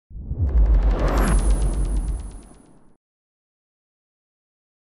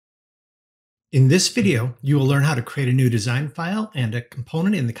In this video, you will learn how to create a new design file and a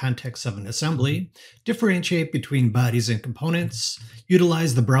component in the context of an assembly, differentiate between bodies and components,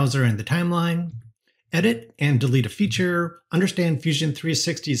 utilize the browser and the timeline, edit and delete a feature, understand Fusion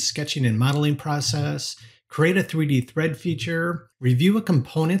 360's sketching and modeling process, create a 3D thread feature, review a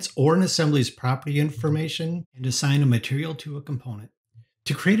component's or an assembly's property information, and assign a material to a component.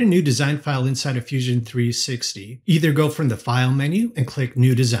 To create a new design file inside of Fusion 360, either go from the File menu and click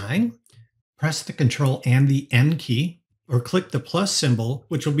New Design, press the Control and the N key, or click the plus symbol,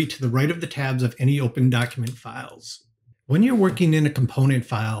 which will be to the right of the tabs of any open document files. When you're working in a component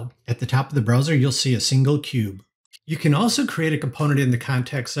file, at the top of the browser, you'll see a single cube. You can also create a component in the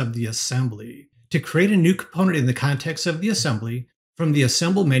context of the assembly. To create a new component in the context of the assembly, from the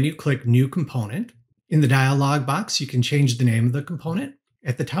Assemble menu, click New Component. In the dialog box, you can change the name of the component.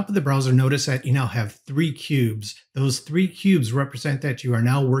 At the top of the browser, notice that you now have 3 cubes. Those 3 cubes represent that you are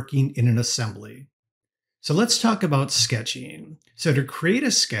now working in an assembly. So let's talk about sketching. So to create a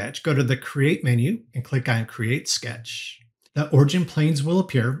sketch, go to the Create menu and click on Create Sketch. The origin planes will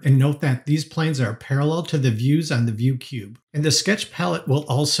appear, and note that these planes are parallel to the views on the view cube. And the sketch palette will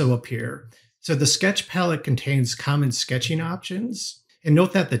also appear. So the sketch palette contains common sketching options, and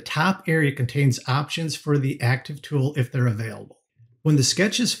note that the top area contains options for the active tool if they're available. When the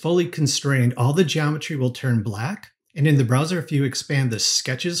sketch is fully constrained, all the geometry will turn black, and in the browser, if you expand the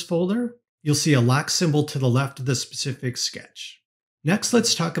Sketches folder, you'll see a lock symbol to the left of the specific sketch. Next,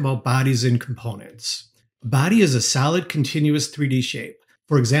 let's talk about bodies and components. A body is a solid, continuous 3D shape.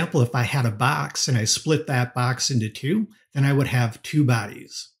 For example, if I had a box and I split that box into 2, then I would have 2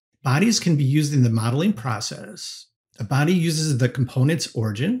 bodies. Bodies can be used in the modeling process. A body uses the component's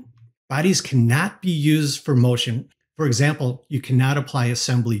origin. Bodies cannot be used for motion. For example, you cannot apply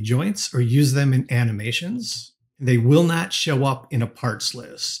assembly joints or use them in animations. They will not show up in a parts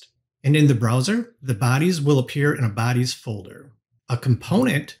list. And in the browser, the bodies will appear in a bodies folder. A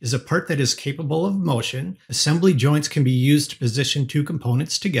component is a part that is capable of motion. Assembly joints can be used to position 2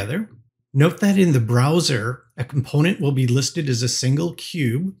 components together. Note that in the browser, a component will be listed as a single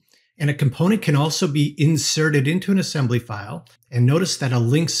cube, and a component can also be inserted into an assembly file. And notice that a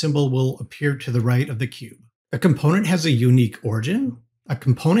link symbol will appear to the right of the cube. A component has a unique origin. A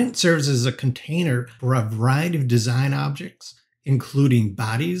component serves as a container for a variety of design objects, including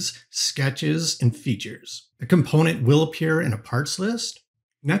bodies, sketches, and features. The component will appear in a parts list.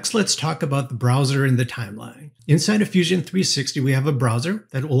 Next, let's talk about the browser and the timeline. Inside of Fusion 360, we have a browser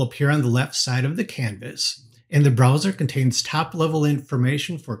that will appear on the left side of the canvas. And the browser contains top-level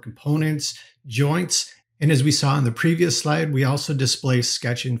information for components, joints, and as we saw in the previous slide, we also display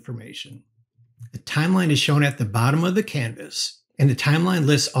sketch information. The timeline is shown at the bottom of the canvas, and the timeline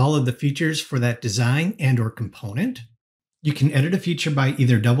lists all of the features for that design and/or component. You can edit a feature by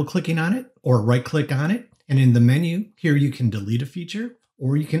either double-clicking on it or right-click on it, and in the menu, here you can delete a feature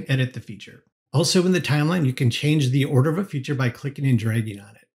or you can edit the feature. Also in the timeline, you can change the order of a feature by clicking and dragging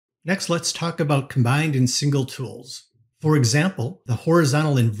on it. Next, let's talk about combined and single tools. For example, the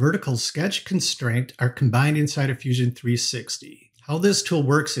horizontal and vertical sketch constraint are combined inside of Fusion 360. How this tool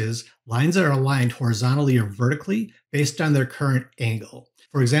works is lines are aligned horizontally or vertically based on their current angle.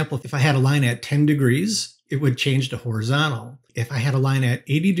 For example, if I had a line at 10 degrees, it would change to horizontal. If I had a line at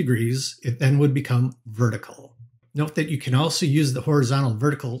 80 degrees, it then would become vertical. Note that you can also use the horizontal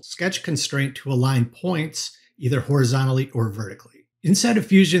vertical sketch constraint to align points either horizontally or vertically. Inside of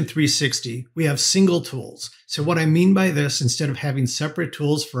Fusion 360, we have single tools. So what I mean by this, instead of having separate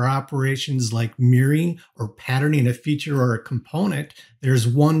tools for operations like mirroring or patterning a feature or a component, there's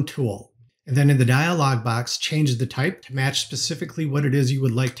one tool. And then in the dialog box, change the type to match specifically what it is you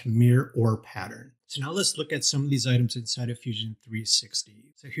would like to mirror or pattern. So now let's look at some of these items inside of Fusion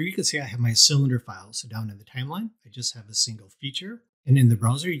 360. So here you can see I have my cylinder file. So down in the timeline, I just have a single feature. And in the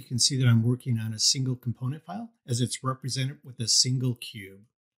browser, you can see that I'm working on a single component file as it's represented with a single cube.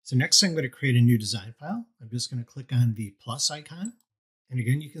 So next I'm going to create a new design file. I'm just going to click on the plus icon. And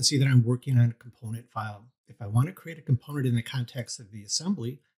again, you can see that I'm working on a component file. If I want to create a component in the context of the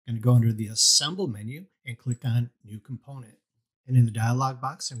assembly, I'm going to go under the Assemble menu and click on New Component. And in the dialog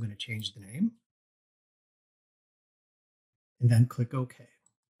box, I'm going to change the name. And then click OK.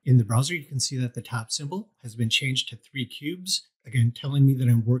 In the browser, you can see that the top symbol has been changed to 3 cubes, again, telling me that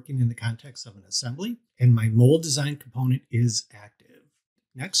I'm working in the context of an assembly, and my mold design component is active.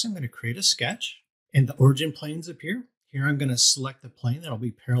 Next, I'm going to create a sketch, and the origin planes appear. Here, I'm going to select the plane that'll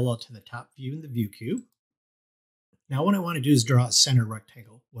be parallel to the top view in the view cube. Now, what I want to do is draw a center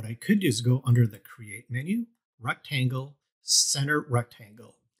rectangle. What I could do is go under the Create menu, Rectangle, Center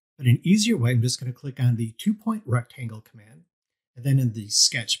Rectangle. But an easier way, I'm just going to click on the 2-point rectangle command. And then in the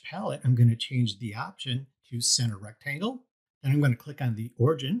sketch palette, I'm going to change the option to center rectangle. Then I'm going to click on the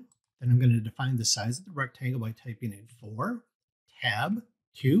origin. Then I'm going to define the size of the rectangle by typing in 4, tab,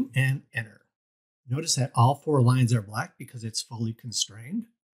 2, and enter. Notice that all 4 lines are black because it's fully constrained.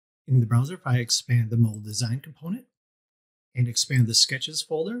 In the browser, if I expand the mold design component and expand the sketches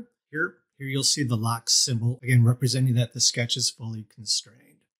folder, here you'll see the lock symbol, again representing that the sketch is fully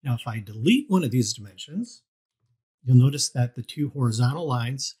constrained. Now if I delete one of these dimensions, you'll notice that the 2 horizontal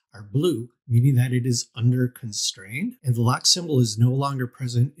lines are blue, meaning that it is under constrained, and the lock symbol is no longer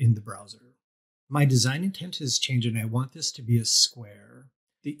present in the browser. My design intent is changing. I want this to be a square.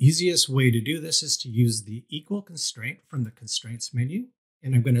 The easiest way to do this is to use the equal constraint from the constraints menu,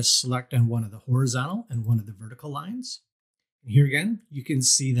 and I'm going to select on one of the horizontal and one of the vertical lines. And here again, you can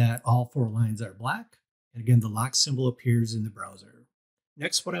see that all 4 lines are black, and again, the lock symbol appears in the browser.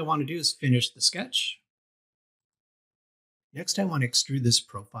 Next, what I want to do is finish the sketch. Next, I want to extrude this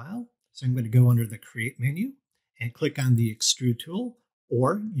profile. So I'm going to go under the Create menu and click on the Extrude tool,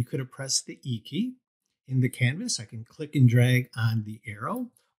 or you could have pressed the E key. In the canvas, I can click and drag on the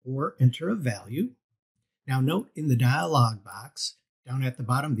arrow or enter a value. Now note in the dialog box, down at the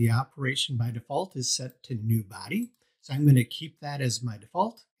bottom, the operation by default is set to new body. So I'm going to keep that as my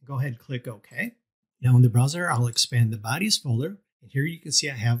default. Go ahead and click OK. Now in the browser, I'll expand the bodies folder. And here you can see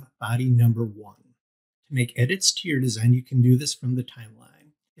I have body number 1. To make edits to your design, you can do this from the timeline.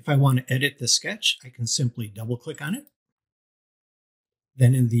 If I want to edit the sketch, I can simply double click on it.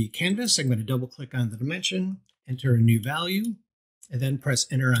 Then in the canvas, I'm going to double click on the dimension, enter a new value, and then press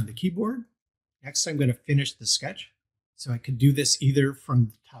enter on the keyboard. Next, I'm going to finish the sketch. So I could do this either from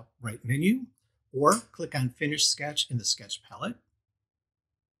the top right menu or click on Finish Sketch in the sketch palette.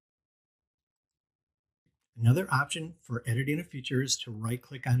 Another option for editing a feature is to right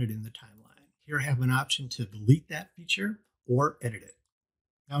click on it in the timeline. Here I have an option to delete that feature or edit it.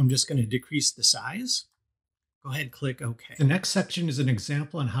 Now I'm just going to decrease the size. Go ahead and click OK. The next section is an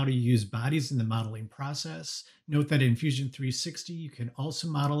example on how to use bodies in the modeling process. Note that in Fusion 360, you can also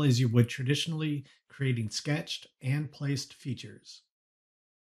model as you would traditionally, creating sketched and placed features.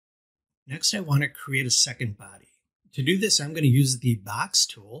 Next, I want to create a second body. To do this, I'm going to use the Box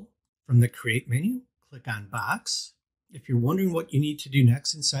tool from the Create menu. Click on Box. If you're wondering what you need to do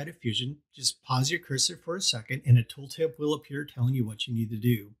next inside of Fusion, just pause your cursor for a second and a tooltip will appear telling you what you need to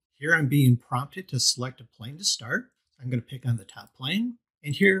do. Here I'm being prompted to select a plane to start. I'm going to pick on the top plane.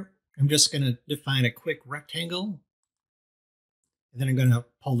 And here I'm just going to define a quick rectangle. And then I'm going to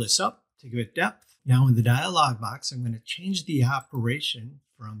pull this up to give it depth. Now in the dialog box, I'm going to change the operation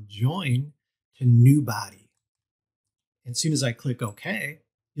from join to new body. And as soon as I click OK,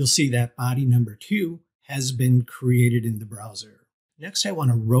 you'll see that body number 2 has been created in the browser. Next, I want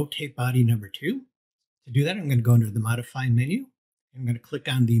to rotate body number 2. To do that, I'm going to go under the Modify menu. I'm going to click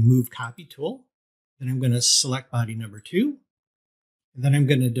on the Move Copy tool. Then I'm going to select body number 2. And then I'm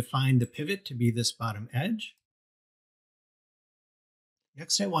going to define the pivot to be this bottom edge.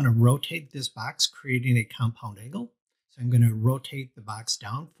 Next, I want to rotate this box, creating a compound angle. So I'm going to rotate the box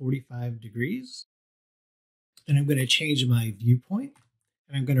down 45 degrees. Then I'm going to change my viewpoint.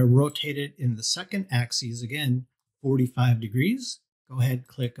 And I'm going to rotate it in the second axis again, 45 degrees. Go ahead,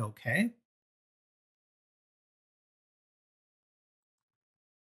 click OK.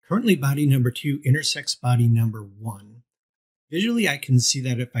 Currently, body number 2 intersects body number 1. Visually, I can see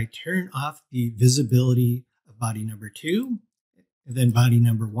that if I turn off the visibility of body number 2, and then body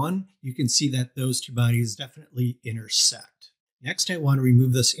number 1, you can see that those 2 bodies definitely intersect. Next, I want to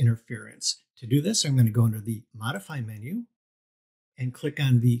remove this interference. To do this, I'm going to go under the Modify menu and click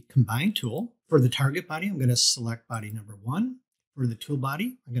on the Combine tool. For the target body, I'm going to select body number 1. For the tool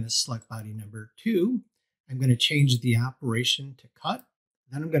body, I'm going to select body number 2. I'm going to change the operation to cut.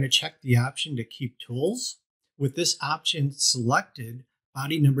 Then I'm going to check the option to keep tools. With this option selected,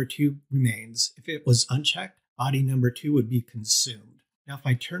 body number 2 remains. If it was unchecked, body number 2 would be consumed. Now, if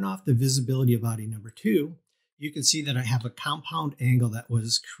I turn off the visibility of body number 2, you can see that I have a compound angle that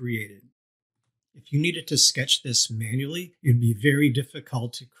was created. If you needed to sketch this manually, it would be very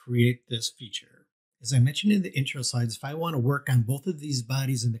difficult to create this feature. As I mentioned in the intro slides, if I want to work on both of these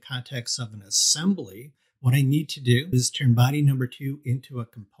bodies in the context of an assembly, what I need to do is turn body number 2 into a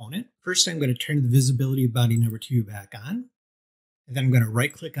component. First, I'm going to turn the visibility of body number 2 back on. And then I'm going to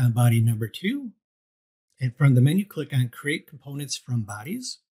right click on body number 2. And from the menu, click on Create Components from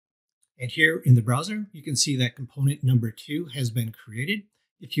Bodies. And here in the browser, you can see that component number 2 has been created.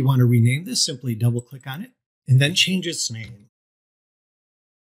 If you want to rename this, simply double click on it and then change its name.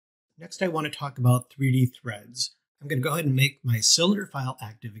 Next, I want to talk about 3D threads. I'm going to go ahead and make my cylinder file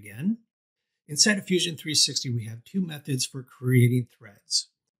active again. Inside of Fusion 360, we have two methods for creating threads.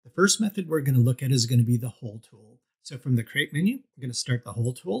 The first method we're going to look at is going to be the hole tool. So from the create menu, I'm going to start the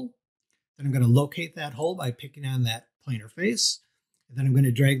hole tool. Then I'm going to locate that hole by picking on that planar face. And then I'm going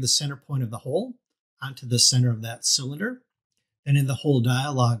to drag the center point of the hole onto the center of that cylinder. Then in the hole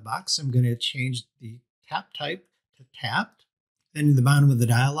dialog box, I'm going to change the tap type to tapped. Then in the bottom of the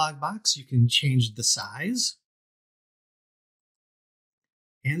dialog box, you can change the size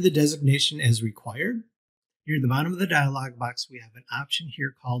and the designation as required. Here at the bottom of the dialog box, we have an option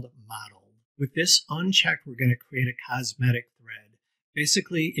here called Model. With this unchecked, we're going to create a cosmetic thread.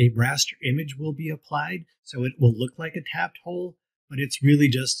 Basically, a raster image will be applied, so it will look like a tapped hole, but it's really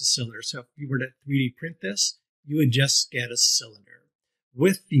just a cylinder. So if you were to 3D print this, you would just get a cylinder.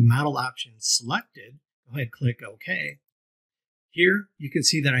 With the model option selected, go ahead and click OK. Here, you can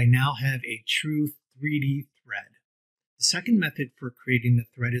see that I now have a true 3D thread. The second method for creating the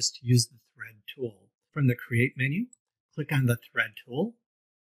thread is to use the thread tool. From the create menu, click on the thread tool.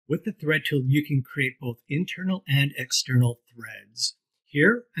 With the thread tool, you can create both internal and external threads.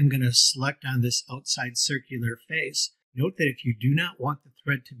 Here, I'm going to select on this outside circular face. Note that if you do not want the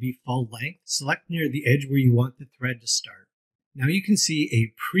thread to be full length, select near the edge where you want the thread to start. Now you can see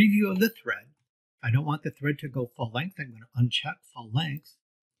a preview of the thread. If I don't want the thread to go full length, I'm going to uncheck full length.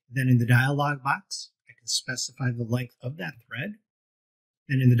 Then in the dialog box, I can specify the length of that thread.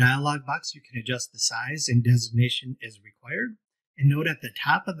 Then in the dialog box, you can adjust the size and designation as required. And note at the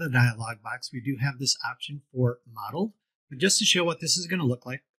top of the dialog box, we do have this option for modeled. But just to show what this is going to look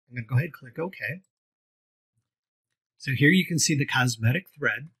like, I'm going to go ahead and click OK. So here you can see the cosmetic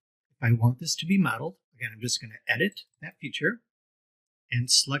thread. If I want this to be modeled, again, I'm just going to edit that feature and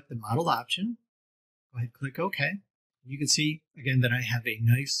select the model option. Go ahead and click OK. You can see, again, that I have a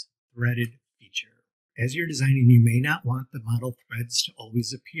nice threaded feature. As you're designing, you may not want the model threads to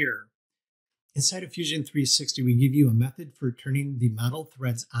always appear. Inside of Fusion 360, we give you a method for turning the model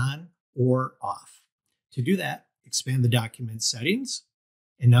threads on or off. To do that, expand the document settings.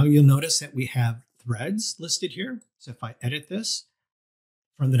 And now you'll notice that we have threads listed here. So if I edit this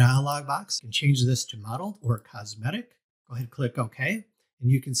from the dialog box and change this to modeled or cosmetic, go ahead and click OK. And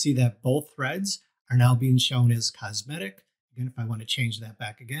you can see that both threads are now being shown as cosmetic. Again, if I want to change that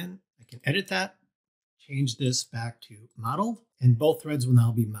back again, I can edit that, change this back to modeled, and both threads will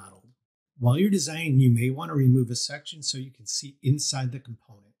now be modeled. While you're designing, you may want to remove a section so you can see inside the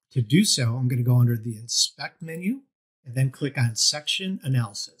component. To do so, I'm going to go under the Inspect menu and then click on Section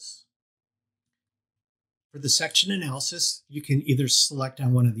Analysis. For the section analysis, you can either select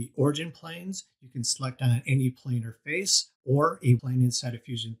on one of the origin planes, you can select on any planar face, or a plane inside of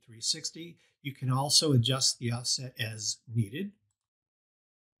Fusion 360. You can also adjust the offset as needed.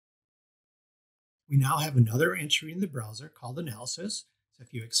 We now have another entry in the browser called Analysis. So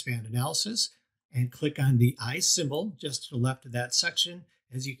if you expand Analysis and click on the eye symbol just to the left of that section,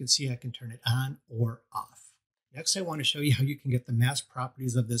 as you can see, I can turn it on or off. Next, I want to show you how you can get the mask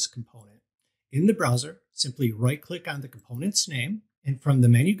properties of this component. In the browser, simply right-click on the component's name, and from the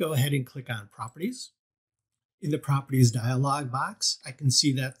menu, go ahead and click on Properties. In the Properties dialog box, I can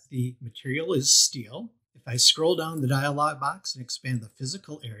see that the material is steel. If I scroll down the dialog box and expand the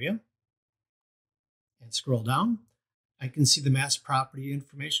physical area, and scroll down, I can see the mask property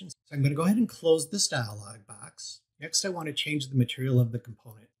information. So I'm going to go ahead and close this dialog box. Next, I want to change the material of the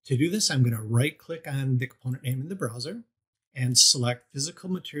component. To do this, I'm going to right-click on the component name in the browser and select Physical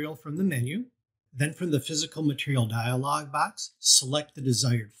Material from the menu. Then from the Physical Material dialog box, select the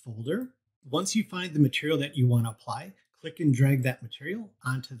desired folder. Once you find the material that you want to apply, click and drag that material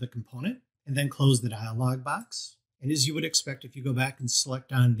onto the component, and then close the dialog box. And as you would expect, if you go back and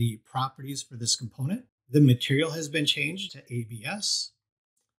select on the properties for this component, the material has been changed to ABS,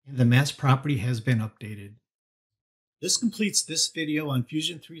 and the mask property has been updated. This completes this video on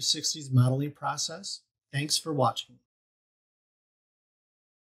Fusion 360's modeling process. Thanks for watching.